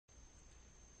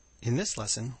In this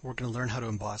lesson, we're going to learn how to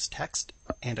emboss text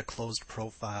and a closed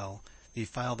profile. The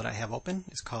file that I have open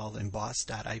is called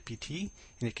emboss.ipt,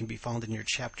 and it can be found in your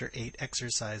Chapter 8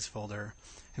 exercise folder.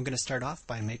 I'm going to start off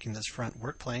by making this front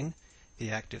work plane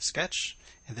the active sketch,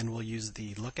 and then we'll use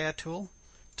the Look At tool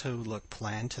to look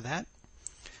plan to that.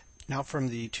 Now from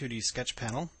the 2D sketch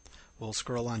panel, we'll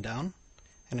scroll on down,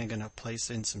 and I'm going to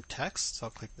place in some text, so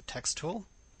I'll click the Text tool.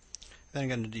 Then I'm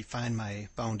going to define my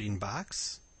bounding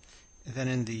box. And then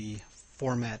in the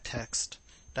Format Text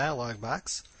dialog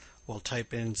box, we'll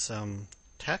type in some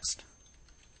text.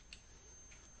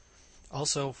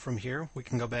 Also from here, we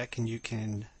can go back and you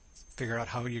can figure out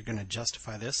how you're going to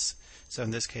justify this. So in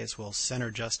this case, we'll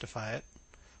center justify it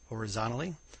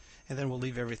horizontally, and then we'll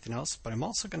leave everything else. But I'm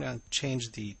also going to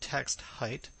change the text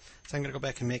height. So I'm going to go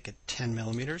back and make it 10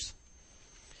 millimeters.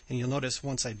 And you'll notice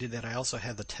once I did that, I also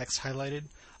had the text highlighted.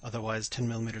 Otherwise, 10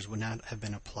 millimeters would not have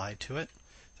been applied to it.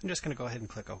 I'm just going to go ahead and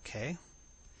click OK.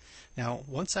 Now,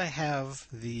 once I have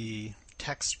the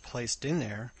text placed in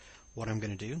there, what I'm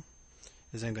going to do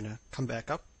is I'm going to come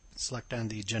back up, select on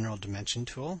the General Dimension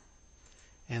tool,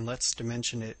 and let's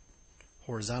dimension it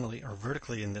horizontally, or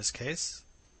vertically in this case.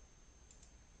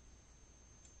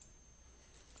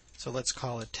 So let's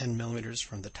call it 10 millimeters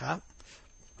from the top.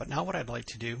 But now what I'd like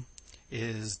to do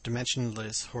is dimension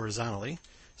this horizontally.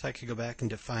 So I could go back and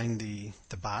define the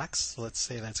box. So let's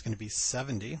say that's going to be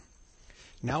 70.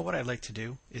 Now what I'd like to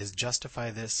do is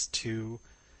justify this to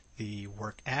the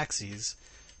work axes,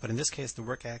 but in this case the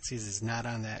work axis is not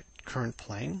on that current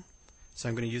plane. So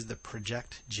I'm going to use the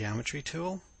Project Geometry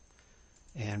tool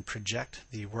and project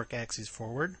the work axis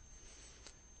forward.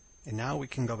 And now we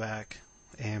can go back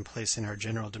and place in our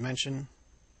general dimension.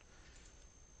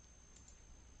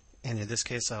 And in this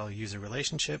case I'll use a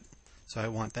relationship. So I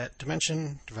want that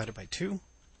dimension divided by 2.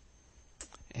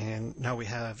 And now we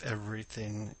have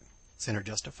everything center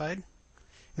justified. And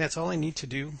that's all I need to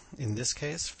do in this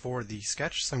case for the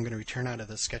sketch. So I'm going to return out of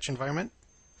the sketch environment.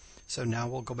 So now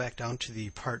we'll go back down to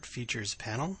the Part Features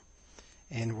panel,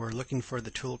 and we're looking for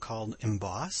the tool called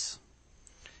Emboss.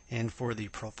 And for the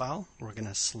profile, we're going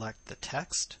to select the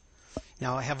text.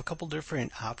 Now I have a couple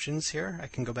different options here. I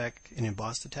can go back and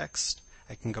emboss the text.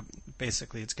 I can go,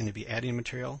 basically it's going to be adding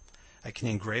material. I can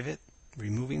engrave it,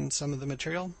 removing some of the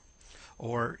material,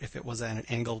 or if it was at an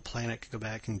angled plane, I could go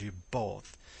back and do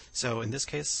both. So in this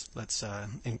case, let's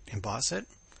emboss it,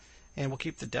 and we'll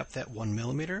keep the depth at 1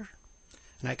 millimeter.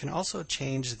 And I can also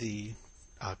change the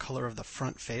color of the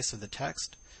front face of the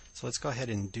text. So let's go ahead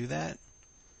and do that.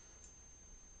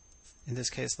 In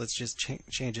this case, let's just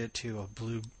change it to a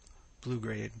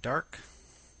blue-gray dark.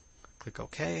 Click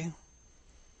OK.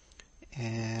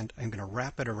 And I'm going to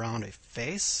wrap it around a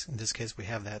face. In this case, we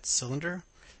have that cylinder.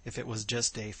 If it was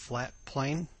just a flat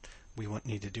plane, we wouldn't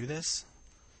need to do this.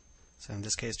 So in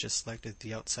this case, just selected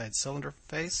the outside cylinder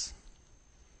face.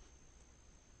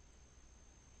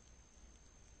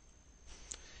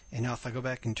 And now if I go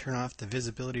back and turn off the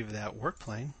visibility of that work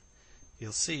plane,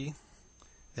 you'll see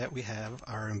that we have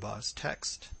our embossed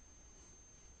text.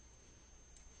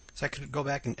 So I could go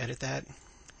back and edit that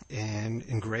and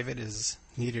engrave it as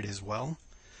needed as well.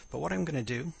 But what I'm going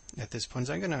to do at this point is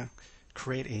I'm going to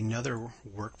create another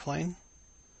work plane.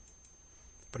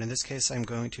 But in this case I'm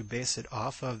going to base it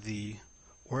off of the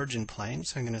origin plane.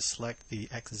 So I'm going to select the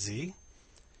XZ,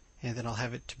 and then I'll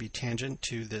have it to be tangent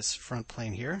to this front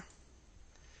plane here.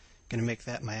 I'm going to make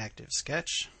that my active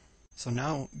sketch. So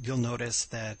now you'll notice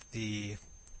that the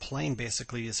plane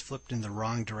basically is flipped in the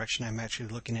wrong direction. I'm actually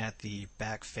looking at the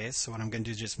back face. So what I'm going to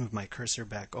do is just move my cursor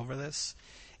back over this,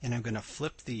 and I'm going to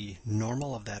flip the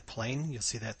normal of that plane. You'll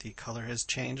see that the color has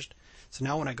changed. So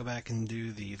now when I go back and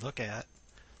do the look at,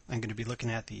 I'm going to be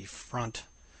looking at the front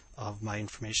of my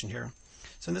information here.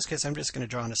 So in this case I'm just going to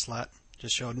draw in a slot.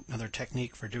 Just show another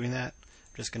technique for doing that.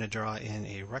 I'm just going to draw in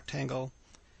a rectangle,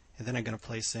 and then I'm going to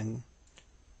place in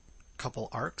a couple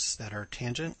arcs that are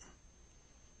tangent.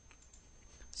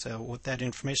 So with that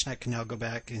information I can now go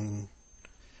back and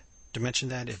dimension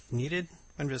that if needed.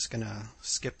 I'm just going to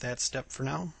skip that step for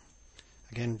now.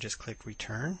 Again, just click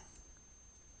Return.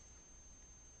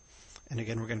 And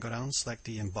again, we're going to go down and select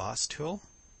the Emboss tool.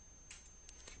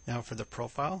 Now for the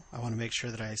profile, I want to make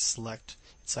sure that I select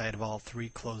inside of all 3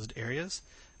 closed areas.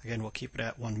 Again, we'll keep it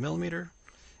at 1 millimeter.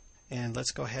 And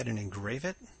let's go ahead and engrave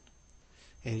it.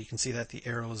 And you can see that the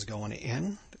arrow is going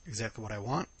in, exactly what I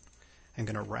want. I'm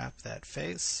going to wrap that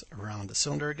face around the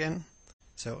cylinder again.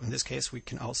 So in this case, we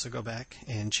can also go back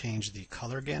and change the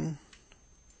color again.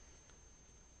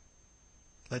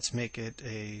 Let's make it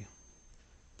a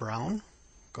brown.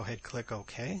 Go ahead, click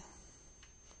OK.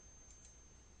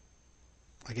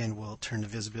 Again, we'll turn the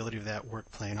visibility of that work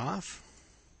plane off.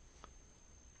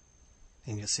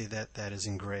 and you'll see that that is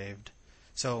engraved.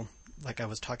 So like I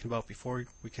was talking about before,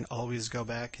 we can always go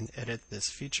back and edit this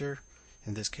feature.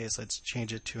 In this case, let's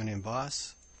change it to an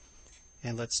emboss,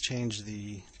 and let's change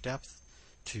the depth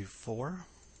to 4.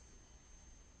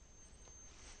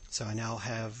 So I now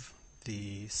have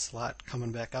the slot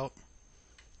coming back out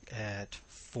at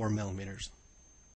 4 millimeters.